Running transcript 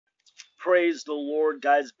Praise the Lord,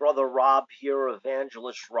 guys. Brother Rob here,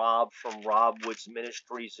 Evangelist Rob from Rob Woods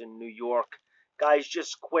Ministries in New York. Guys,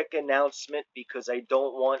 just quick announcement because I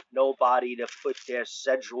don't want nobody to put their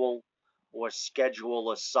schedule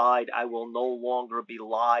aside. I will no longer be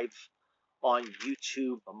live on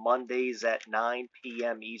YouTube Mondays at 9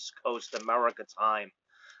 p.m. East Coast America time.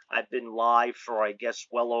 I've been live for, I guess,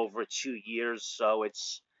 well over 2 years, so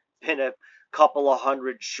it's been a couple of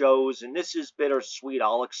hundred shows, and this is bittersweet.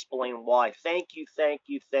 I'll explain why. Thank you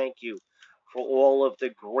for all of the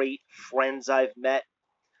great friends I've met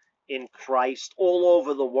in Christ all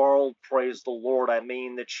over the world. Praise the Lord. I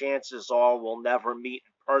mean, the chances are we'll never meet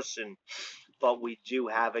in person, but we do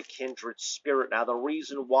have a kindred spirit. Now, the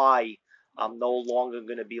reason why I'm no longer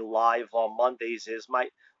going to be live on Mondays is my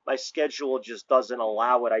schedule just doesn't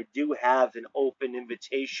allow it. I do have an open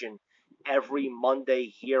invitation every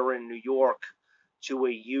Monday here in New York to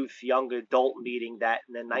a youth young adult meeting that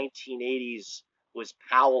in the 1980s was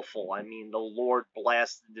powerful. I mean, the Lord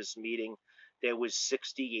blasted this meeting. There was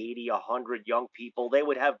 60, 80, 100 young people. They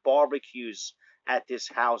would have barbecues at this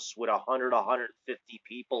house with 100, 150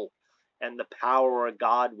 people, and the power of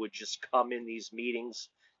God would just come in these meetings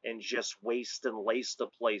and just waste and lace the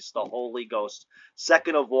place, the Holy Ghost.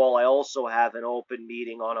 Second of all, I also have an open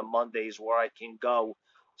meeting on a Mondays where I can go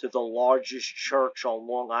to the largest church on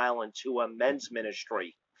Long Island to a men's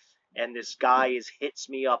ministry. And this guy hits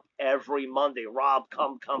me up every Monday. Rob,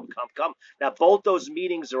 come. Now, both those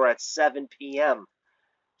meetings are at 7 p.m.,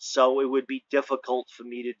 so it would be difficult for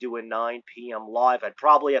me to do a 9 p.m. live. I'd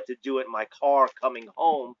probably have to do it in my car coming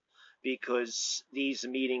home because these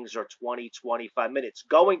meetings are 20, 25 minutes.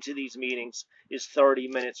 Going to these meetings is 30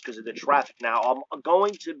 minutes because of the traffic. Now, I'm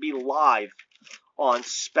going to be live on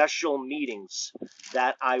special meetings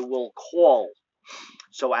that I will call.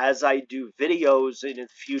 So as I do videos in the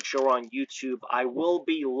future on YouTube, I will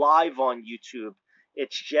be live on YouTube.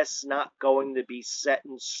 It's just not going to be set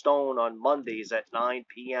in stone on Mondays at 9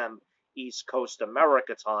 p.m. East Coast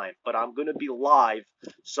America time, but I'm going to be live,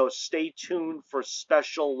 so stay tuned for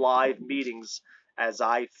special live meetings as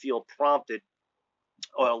I feel prompted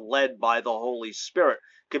or led by the Holy Spirit.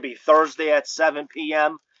 It could be Thursday at 7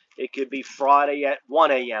 p.m. It could be Friday at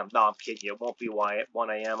 1 a.m. No, I'm kidding you. It won't be at 1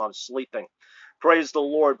 a.m. I'm sleeping. Praise the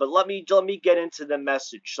Lord. But let me get into the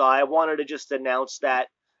message. So I wanted to just announce that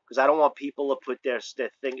because I don't want people to put their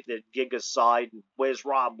gig aside. Where's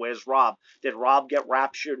Rob? Did Rob get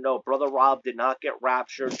raptured? No, Brother Rob did not get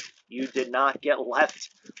raptured. You did not get left.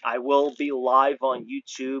 I will be live on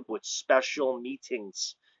YouTube with special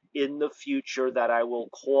meetings in the future that I will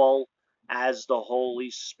call as the Holy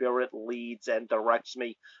Spirit leads and directs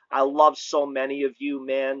me. I love so many of you,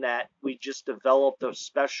 man, that we just developed a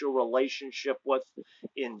special relationship with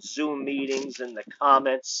in Zoom meetings, in the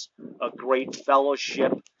comments, a great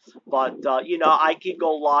fellowship. But, I could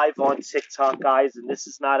go live on TikTok, guys, and this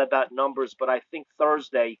is not about numbers, but I think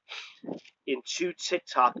Thursday in 2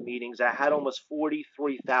 TikTok meetings, I had almost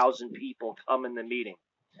 43,000 people come in the meeting.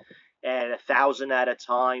 And 1,000 at a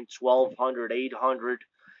time, 1,200, 800.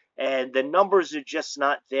 And the numbers are just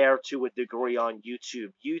not there to a degree on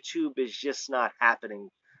YouTube. YouTube is just not happening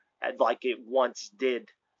like it once did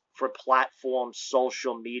for platforms,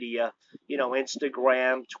 social media,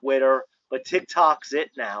 Instagram, Twitter. But TikTok's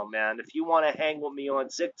it now, man. If you want to hang with me on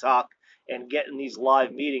TikTok and get in these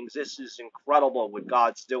live meetings, this is incredible what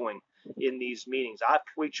God's doing in these meetings. I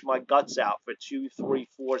preach my guts out for 2, 3,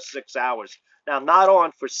 4, 6 hours. Now, I'm not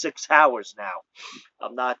on for 6 hours now.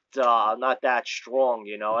 I'm not that strong,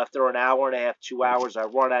 After an hour and a half, 2 hours, I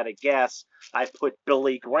run out of gas. I put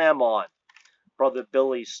Billy Graham on. Brother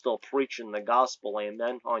Billy's still preaching the gospel,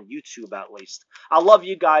 amen, on YouTube at least. I love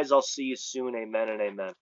you guys. I'll see you soon, amen and amen.